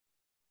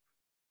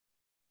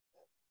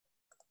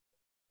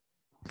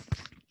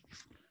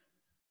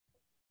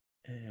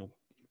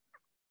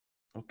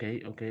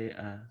Okay.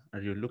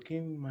 Are you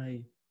looking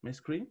my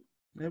screen,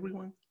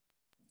 everyone?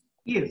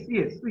 Yes,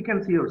 we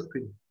can see your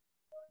screen.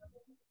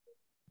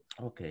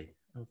 Okay.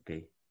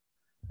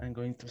 I'm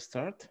going to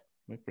start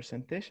my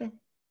presentation.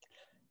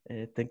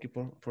 Thank you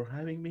for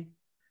having me.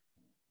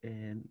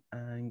 And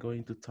I'm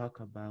going to talk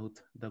about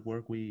the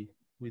work we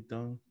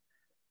done.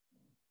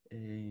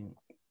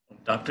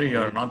 Doctor,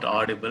 you're not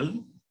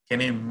audible.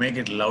 Can you make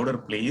it louder,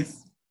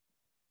 please?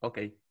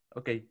 Okay.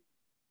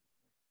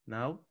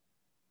 Now,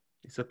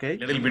 it's okay?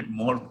 Little bit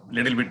more.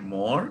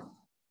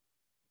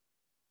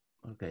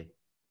 Okay.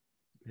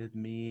 Let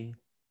me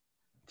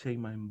check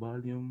my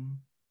volume.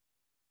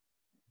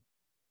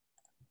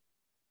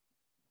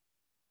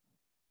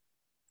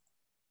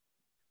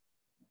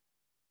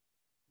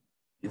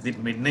 Is it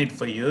midnight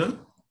for you?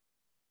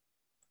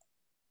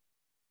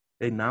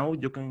 And now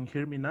you can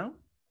hear me now?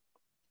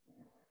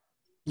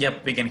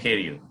 Yep, we can hear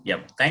you.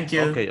 Yep, thank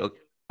you.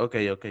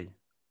 Okay.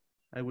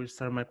 I will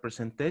start my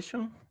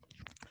presentation.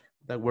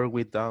 The work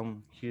we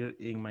done here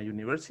in my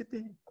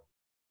university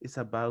is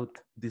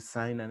about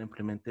design and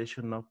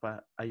implementation of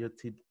a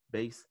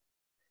IoT-based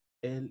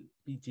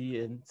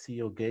LPG and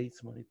CO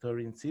gates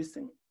monitoring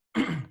system.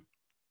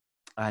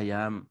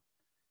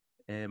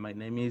 My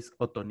name is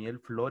Otoniel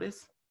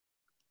Flores.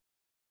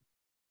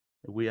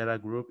 We are a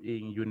group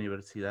in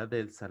Universidad de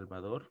El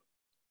Salvador,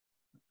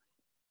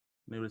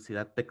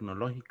 Universidad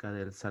Tecnologica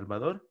de El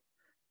Salvador,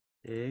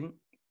 and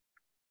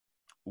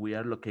we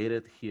are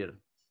located here.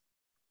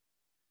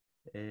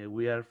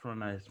 We are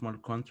from a small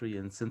country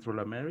in Central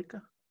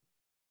America,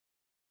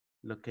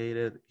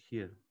 located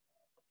here.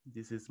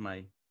 This is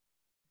my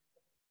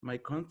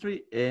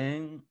country,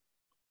 and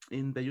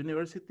in the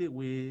university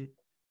we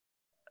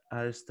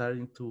are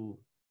starting to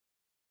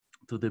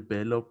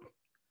develop,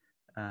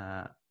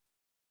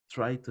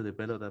 try to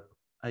develop an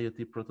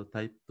IoT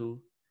prototype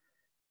to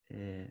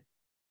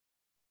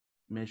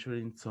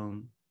measuring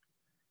some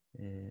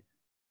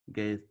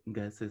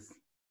gases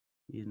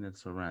in the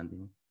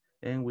surrounding,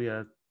 and we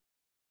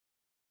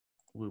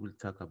will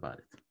talk about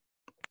it.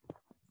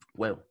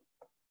 Well,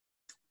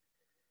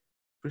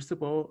 first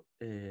of all,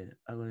 I'm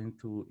going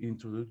to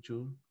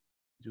introduce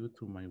you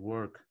to my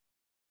work.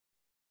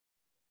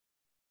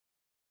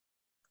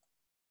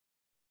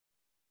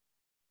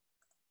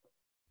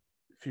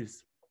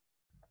 First,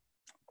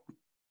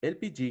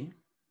 LPG,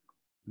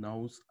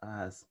 known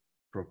as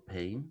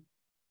propane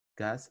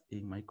gas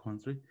in my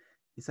country,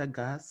 is a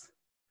gas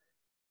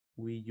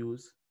we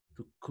use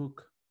to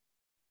cook,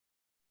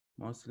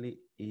 mostly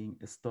in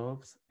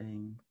stoves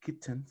and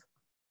kitchens,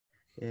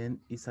 and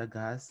it's a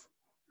gas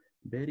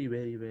very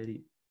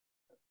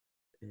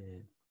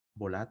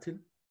volatile.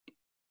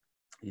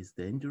 It's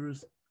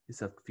dangerous,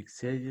 it's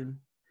asphyxiating,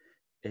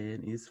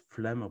 and it's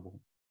flammable.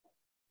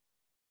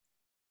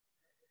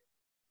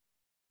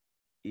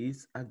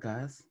 It's a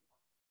gas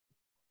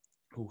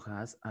who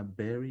has a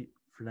very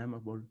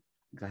flammable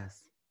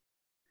gas.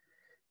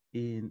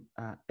 In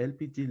a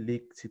LPG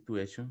leak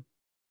situation,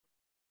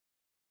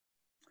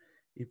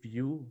 if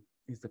you,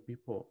 is the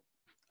people,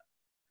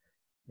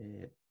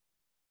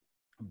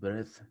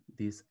 breathe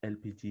this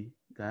LPG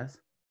gas,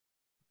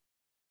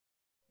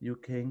 you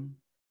can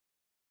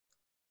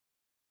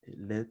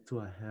lead to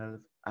a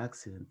health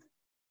accident,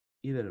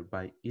 either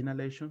by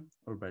inhalation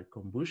or by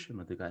combustion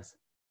of the gas.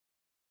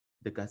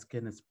 The gas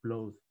can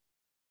explode.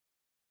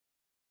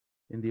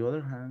 On the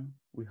other hand,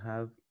 we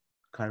have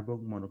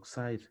carbon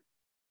monoxide.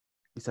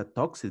 It's a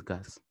toxic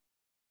gas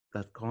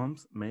that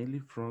comes mainly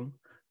from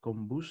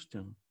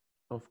combustion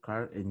of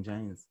car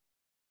engines,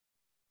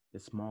 the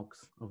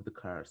smokes of the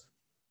cars.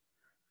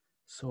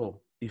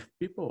 So if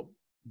people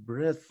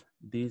breathe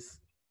this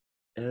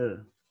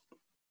air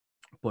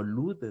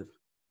polluted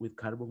with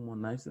carbon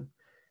monoxide,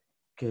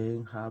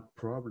 can have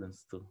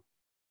problems too.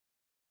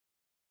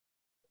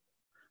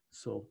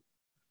 So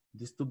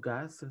these two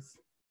gases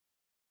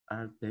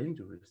are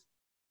dangerous.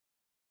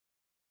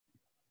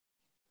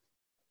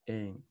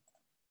 And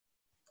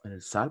in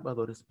El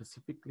Salvador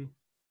specifically,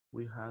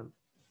 we have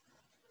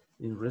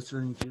in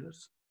recent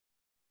years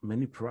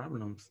many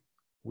problems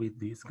with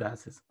these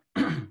gases.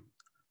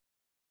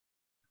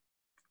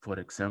 For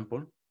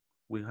example,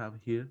 we have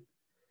here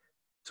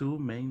two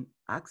main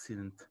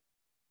accidents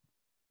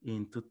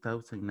in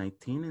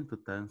 2019 and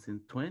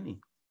 2020.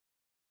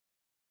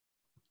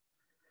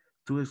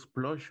 Two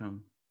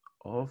explosions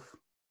of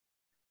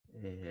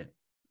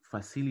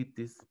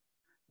facilities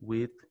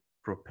with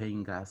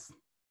propane gas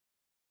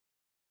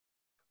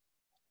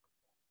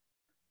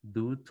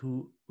due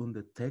to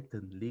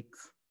undetected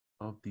leaks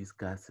of these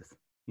gases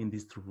in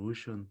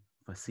distribution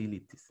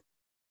facilities.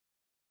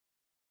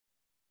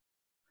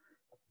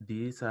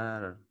 These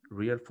are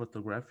real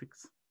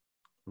photographics,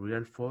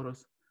 real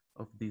photos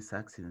of this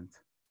accident.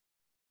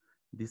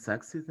 This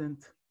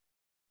accident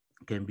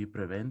can be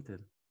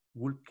prevented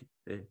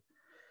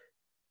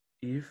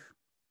if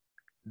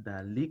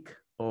the leak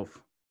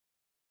of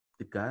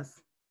the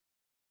gas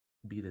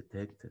be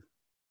detected.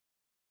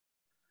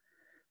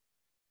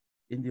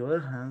 In the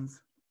other hand,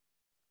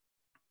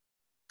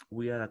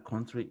 we are a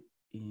country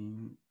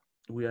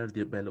we are a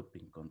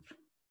developing country,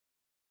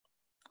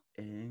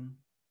 and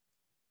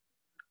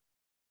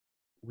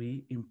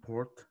we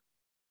import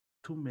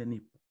too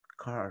many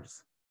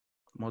cars,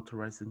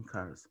 motorized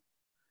cars,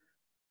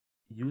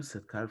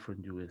 used car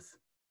from US,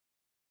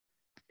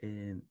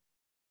 and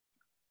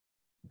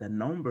the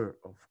number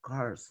of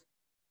cars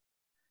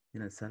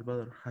in El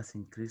Salvador has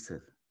increased,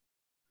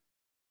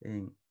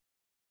 and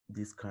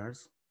these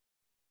cars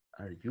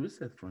are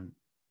used from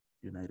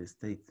United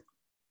States.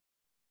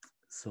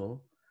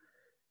 So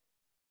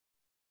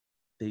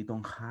they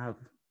don't have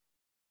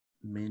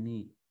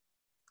many,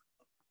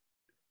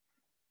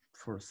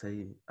 for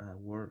say,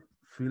 word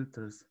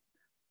filters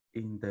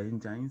in the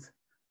engines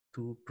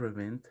to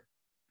prevent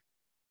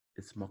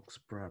a smoke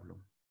problem.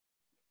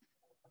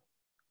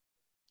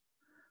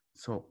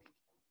 So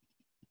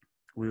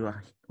we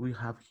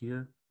have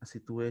here a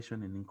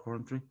situation in the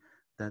country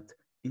that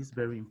is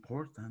very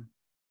important,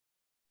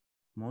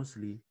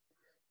 mostly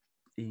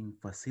in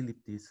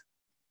facilities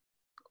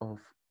of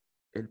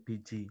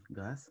LPG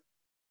gas,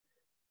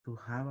 to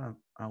have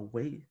a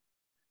way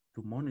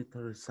to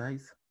monitor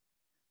size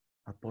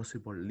a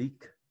possible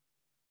leak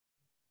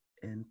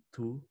and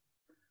to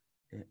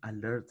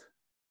alert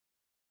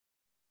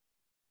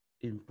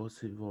in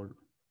possible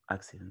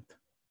accident,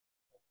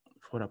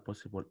 for a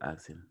possible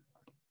accident.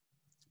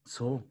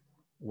 So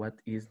what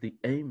is the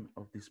aim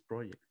of this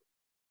project?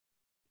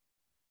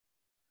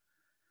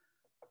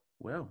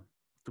 Well,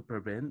 to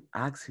prevent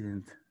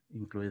accident,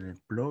 including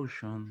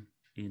explosion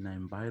in an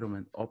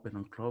environment open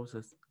and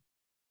closed,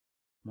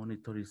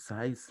 monitor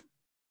size,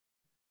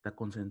 the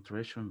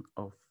concentration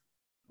of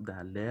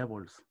the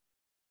levels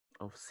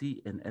of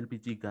C and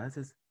LPG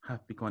gases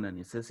have become a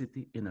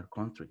necessity in our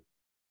country.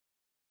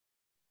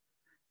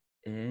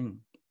 And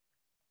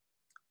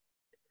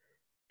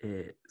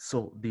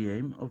so the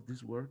aim of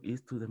this work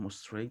is to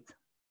demonstrate,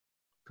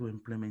 to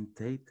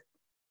implement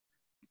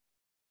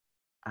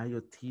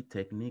IoT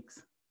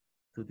techniques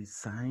to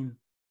design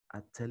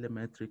a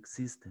telemetric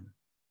system,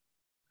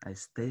 a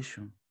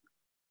station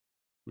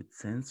with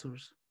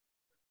sensors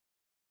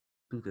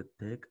to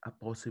detect a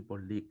possible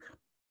leak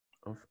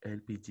of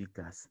LPG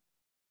gas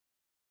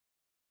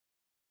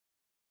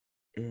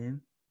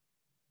and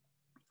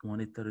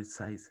monitor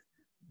size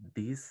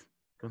this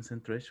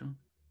concentration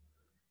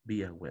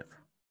via web.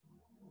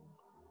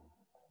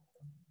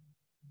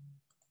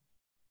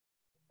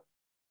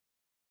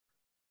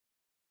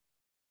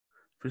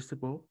 First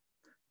of all,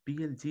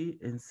 PLG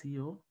and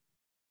CO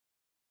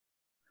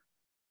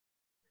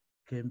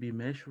can be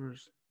measured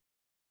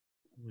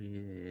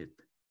with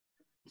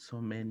so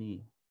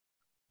many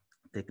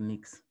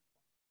techniques.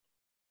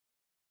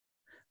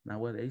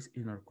 Nowadays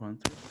in our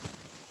country,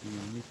 the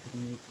only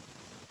technique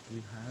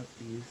we have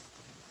is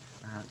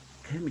a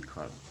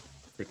chemical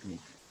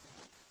technique.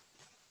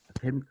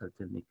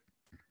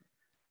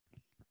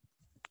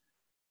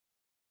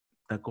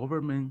 The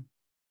government,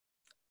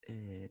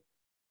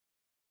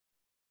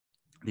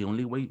 the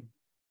only way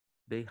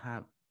they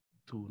have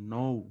to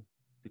know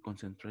the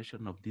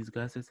concentration of these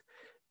gases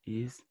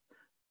is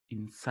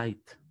inside,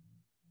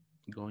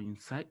 go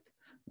inside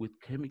with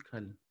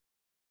chemical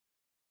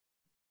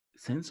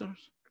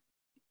sensors,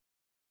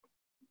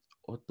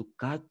 or to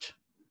catch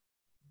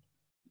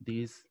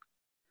this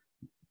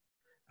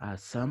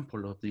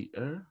sample of the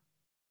air,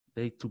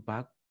 they to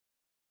back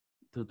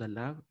to the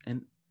lab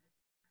and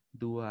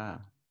do a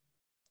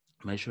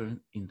measure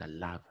in the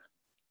lab.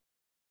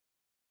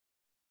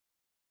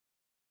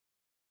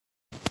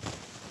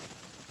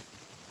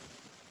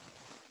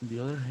 On the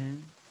other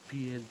hand,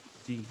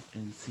 PLG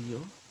and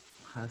CO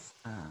has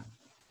a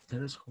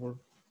threshold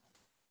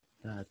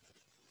that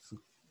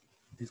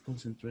this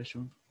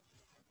concentration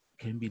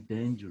can be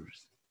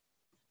dangerous.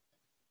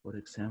 For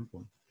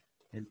example,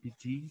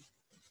 LPG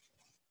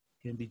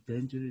can be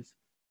dangerous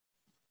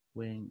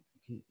when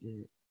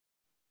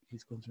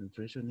his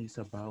concentration is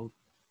above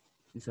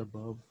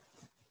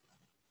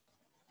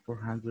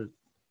 400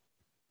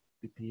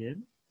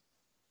 ppm,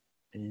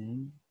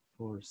 and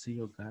for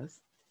CO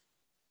gas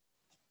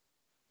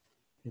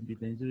can be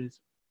dangerous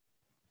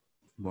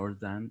more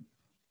than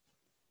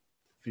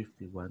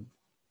 51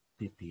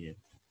 ppm.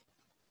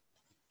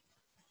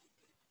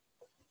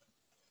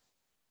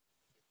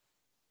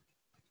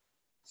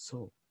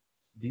 So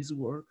this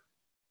work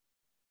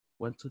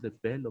want to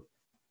develop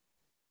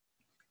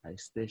a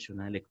station,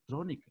 an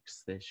electronic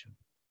station,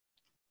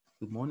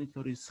 to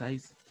monitor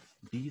size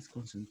this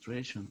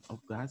concentration of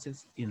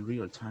gases in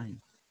real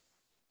time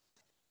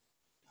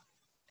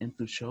and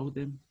to show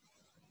them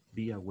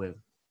via web.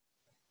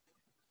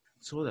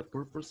 So the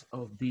purpose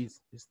of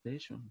this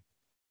station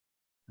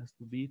has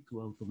to be to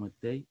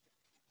automate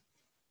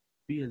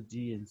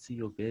PLG and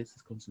CO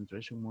gases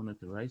concentration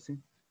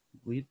monitoring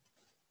with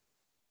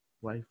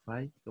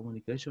Wi-Fi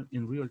communication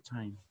in real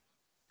time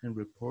and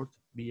report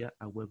via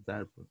a web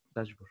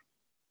dashboard.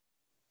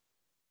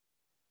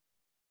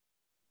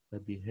 The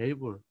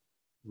behavior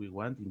we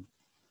want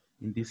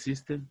in this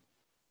system,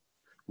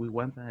 we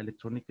want an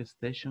electronic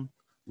station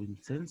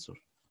with sensors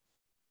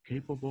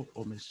capable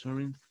of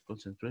measuring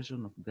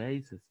concentration of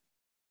gases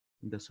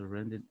in the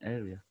surrounding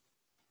area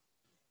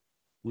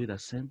with a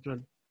central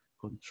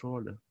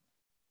controller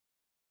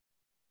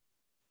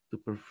to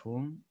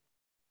perform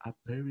a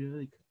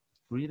periodic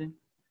reading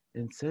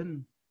and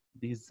send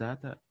this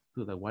data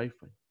to the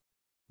Wi-Fi,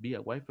 via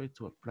Wi-Fi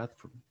to a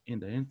platform in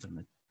the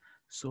internet.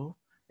 So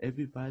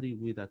everybody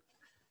with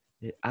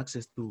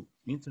access to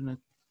internet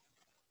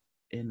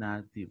and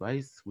a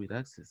device with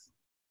access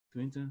to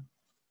internet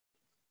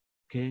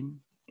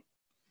can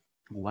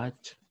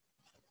watch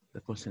the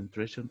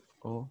concentration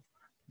of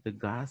the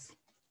gas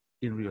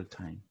in real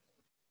time.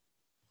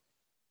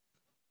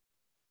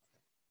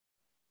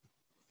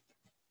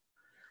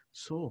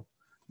 So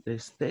the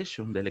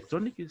station, the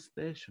electronic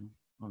station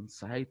on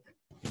site,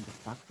 in the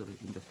factory,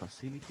 in the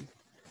facility,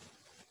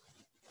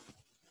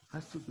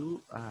 has to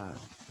do a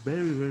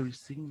very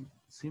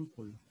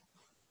simple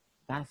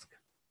task,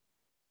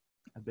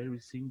 a very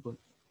simple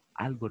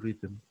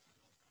algorithm.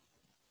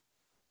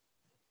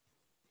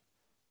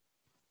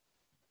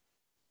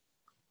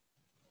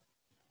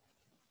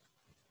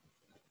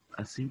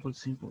 A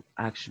simple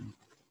action.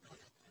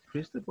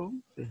 First of all,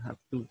 they have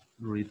to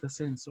read the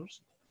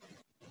sensors.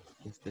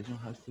 The station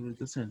has to read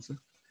the sensor.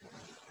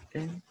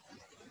 And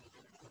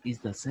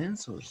if the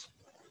sensors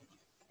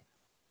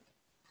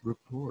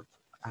report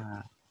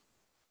a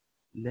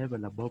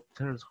level above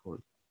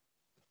threshold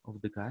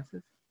of the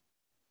gases,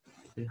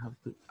 they have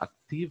to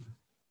active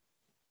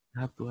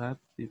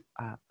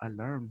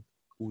alarm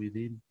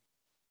within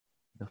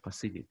the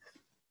facility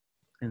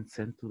and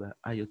send to the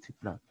IoT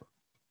platform.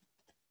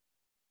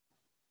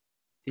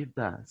 If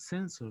the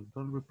sensor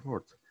don't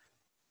report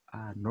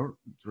a normal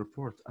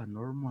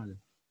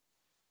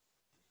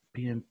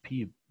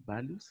PMP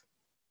values,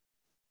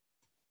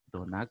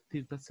 don't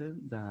active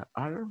the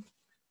alarm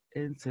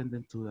and send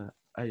them to the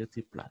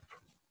IoT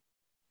platform.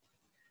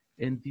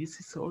 And this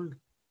is all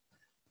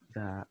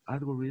the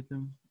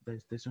algorithm the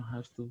station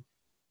has to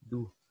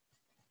do.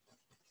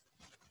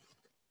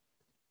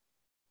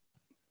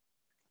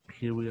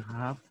 Here we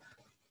have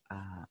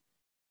a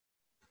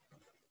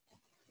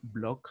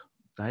block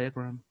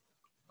diagram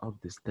of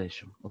the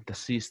station, of the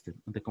system,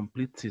 the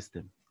complete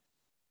system.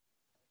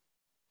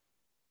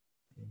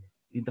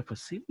 In the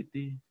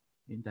facility,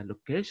 in the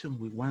location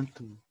we want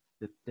to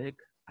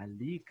detect a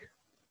leak,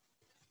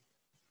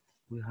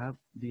 we have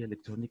the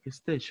electronic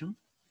station.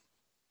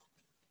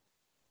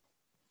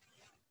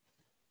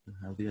 We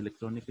have the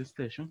electronic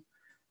station,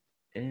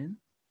 and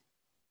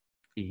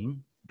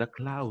in the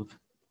cloud,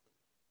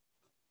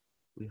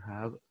 we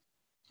have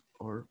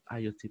our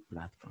IoT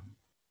platform.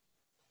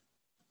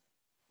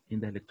 In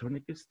the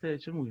electronic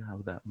station, we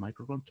have the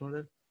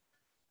microcontroller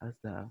as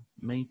the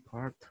main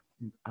part,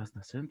 as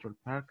the central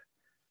part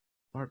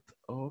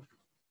of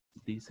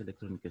this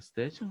electronic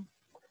station.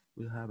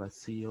 We have a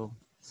CO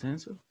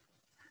sensor.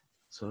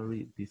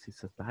 Sorry, this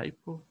is a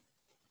typo.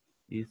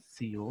 It's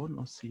CO,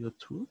 not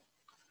CO2.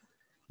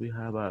 We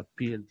have a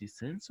PLG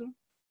sensor,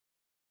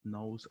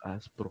 known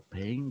as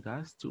propane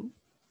gas too.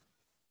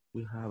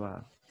 We have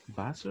a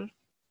buzzer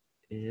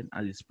and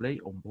a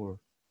display on board.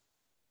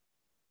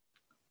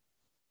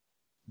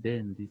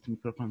 Then this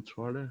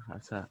microcontroller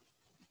has a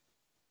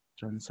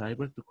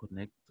transceiver to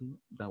connect to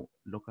the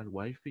local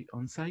Wi-Fi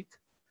on site.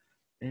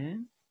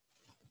 And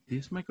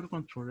this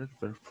microcontroller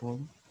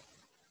performs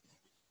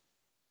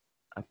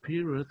a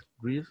period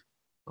read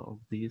of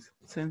this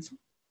sensor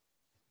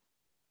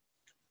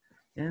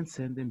and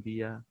send them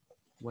via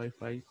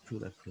Wi-Fi to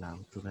the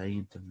cloud, to the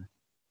internet.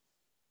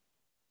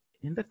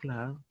 In the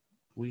cloud,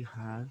 we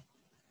have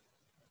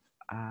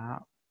a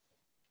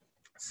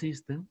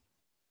system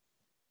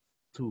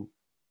to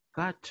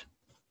catch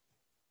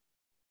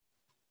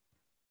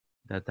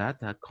the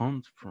data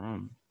comes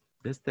from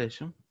the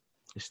station,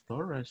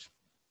 storage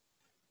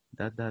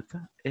that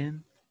data,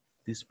 and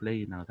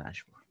display in our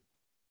dashboard.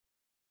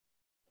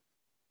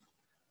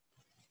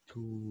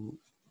 To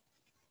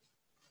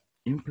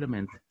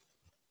implement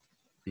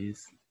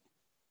this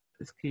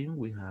scheme,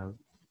 we have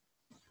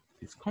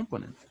this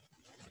component.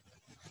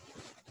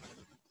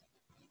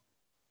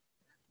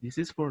 This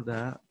is for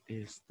the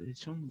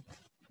station,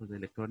 for the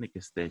electronic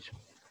station.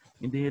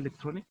 In the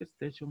electronic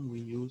station,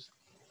 we use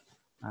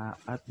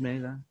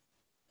Atmega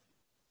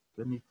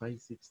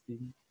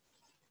 2516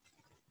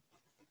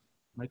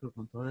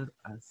 microcontroller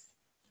as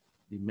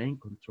the main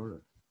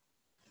controller.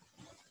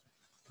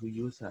 We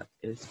use a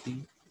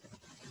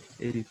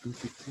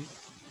SP8266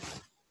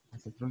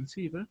 as a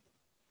transceiver.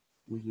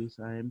 We use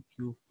a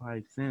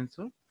MQ5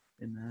 sensor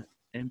and a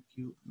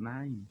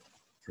MQ9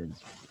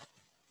 sensor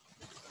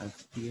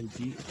as PLG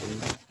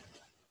and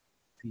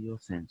CO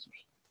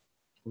sensors.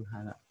 We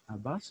have a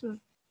buzzer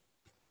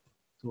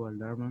to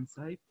alarm on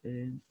site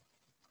and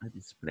a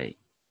display.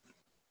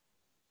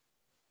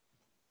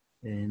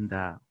 And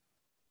the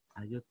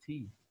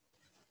IoT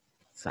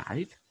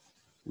side,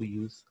 we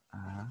use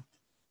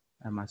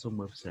Amazon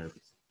Web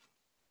Service.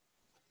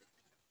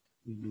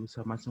 We use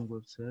Amazon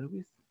Web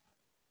Service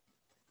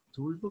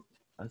toolbook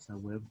as a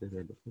web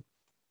developer.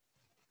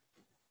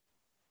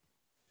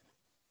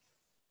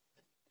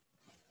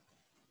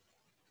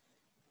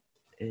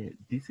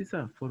 This is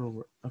a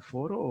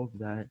photo of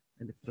the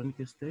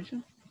electronic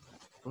station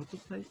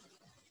prototype.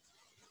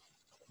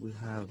 We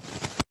have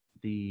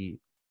the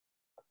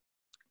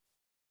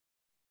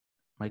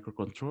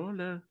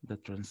microcontroller, the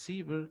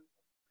transceiver.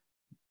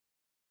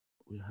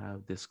 We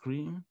have the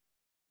screen,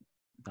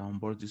 the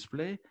onboard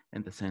display,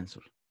 and the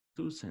sensor,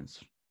 2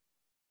 sensors.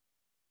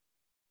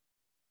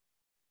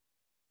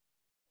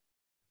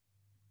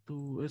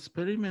 To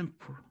experiment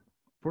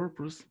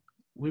purpose,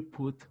 we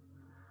put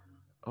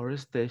our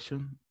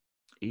station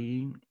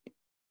in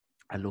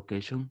a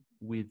location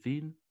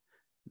within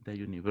the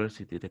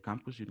university, the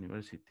campus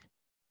university.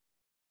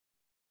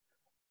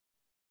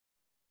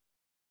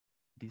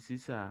 This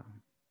is a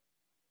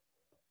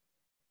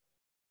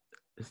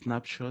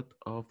snapshot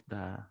of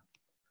the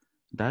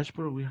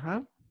dashboard we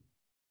have.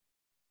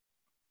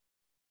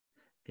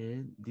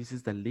 And this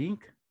is the link.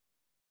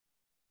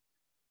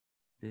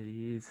 There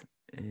is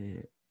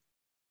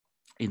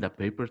in the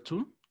paper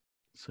too,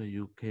 so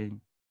you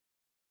can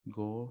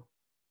go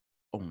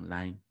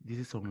online. This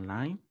is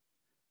online,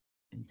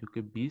 and you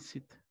can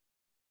visit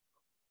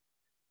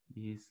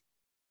this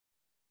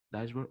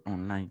dashboard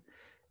online.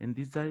 In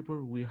this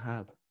dashboard, we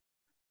have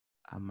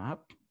a map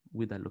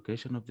with the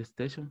location of the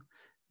station.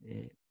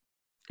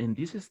 In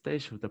this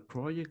station, the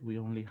project, we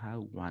only have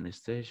one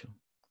station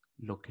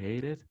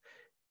located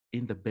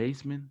in the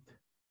basement,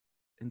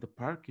 in the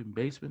parking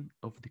basement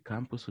of the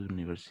campus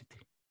university.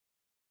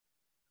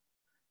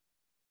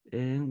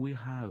 And we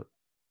have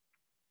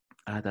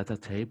a data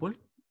table,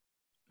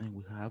 and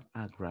we have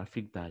a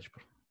graphic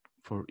dashboard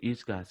for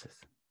each gases,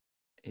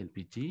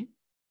 LPG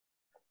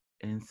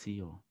and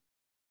CO.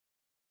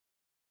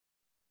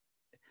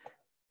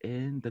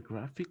 And the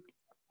graphic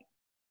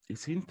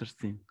is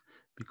interesting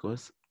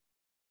because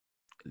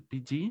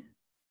LPG,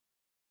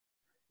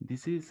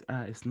 this is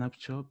a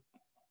snapshot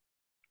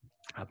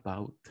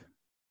about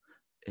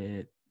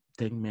 10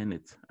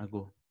 minutes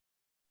ago.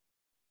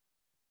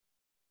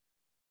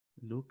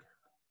 Look,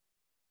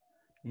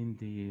 in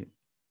the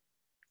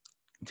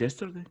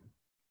yesterday,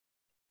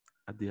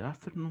 at the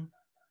afternoon,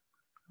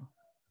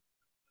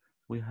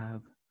 we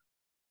have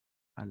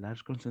a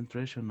large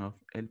concentration of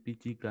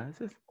LPG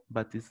gases,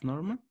 but it's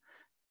normal.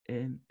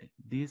 And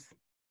this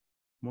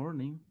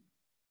morning,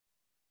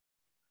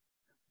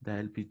 the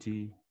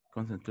LPG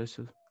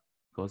concentration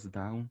goes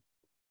down,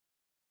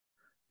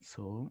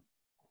 so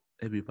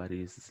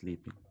everybody is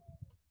sleeping.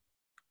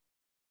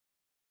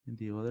 On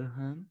the other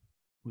hand,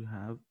 we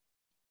have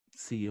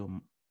CO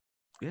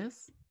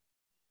gas.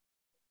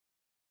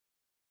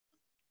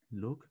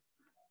 Look,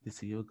 the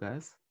CO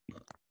gas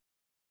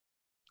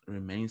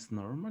remains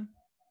normal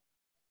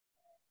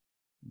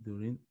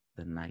during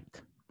the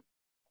night.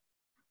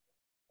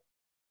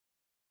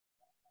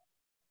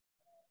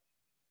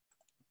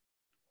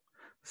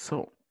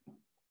 So,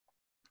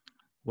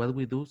 what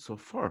we do so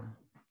far?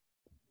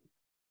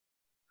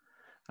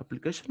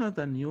 Application of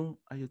the new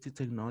IoT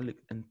technology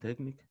and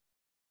technique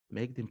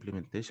make the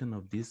implementation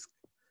of these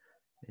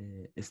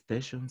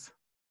stations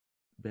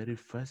very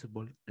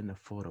feasible and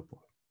affordable.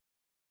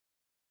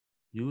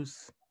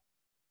 Use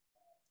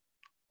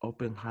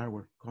open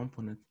hardware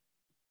component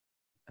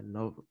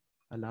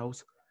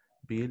allows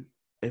build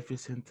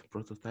efficient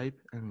prototype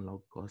and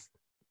low cost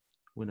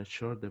with a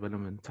short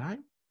development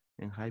time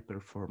and high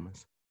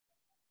performance.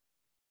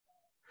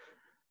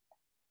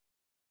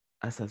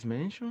 As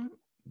mentioned,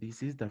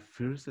 this is the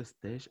first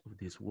stage of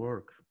this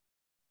work,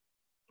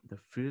 the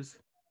first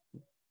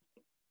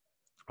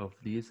of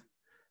this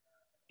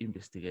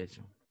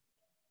investigation.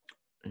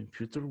 In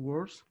future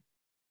works,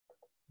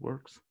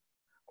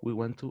 we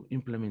want to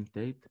implement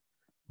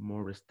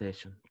more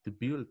stations, to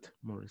build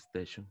more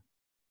stations,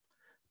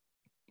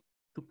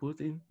 to put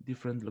in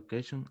different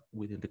locations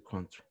within the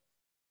country.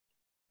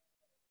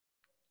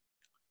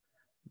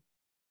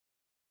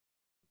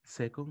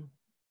 Second,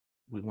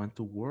 we want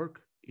to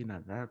work in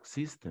a large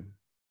system,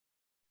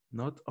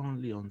 not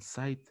only on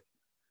site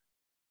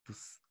to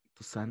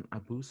send a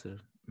buzzer.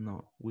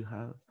 No,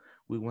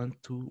 we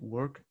want to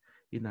work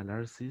in a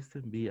large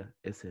system via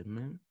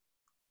SMS,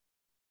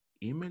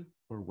 email,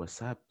 or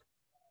WhatsApp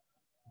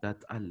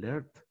that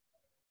alert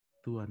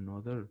to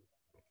another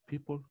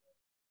people,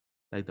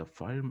 like the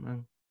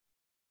fireman,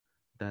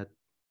 that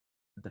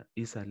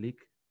is a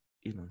leak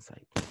in on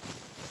site.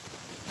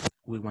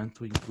 We want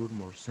to include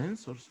more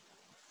sensors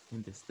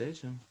in the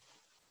station,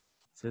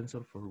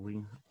 sensor for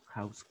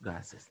greenhouse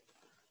gases.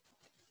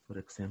 For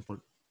example,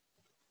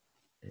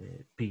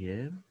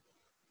 PM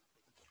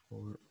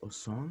or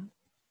ozone.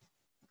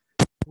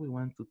 We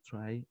want to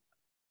try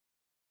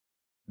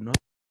not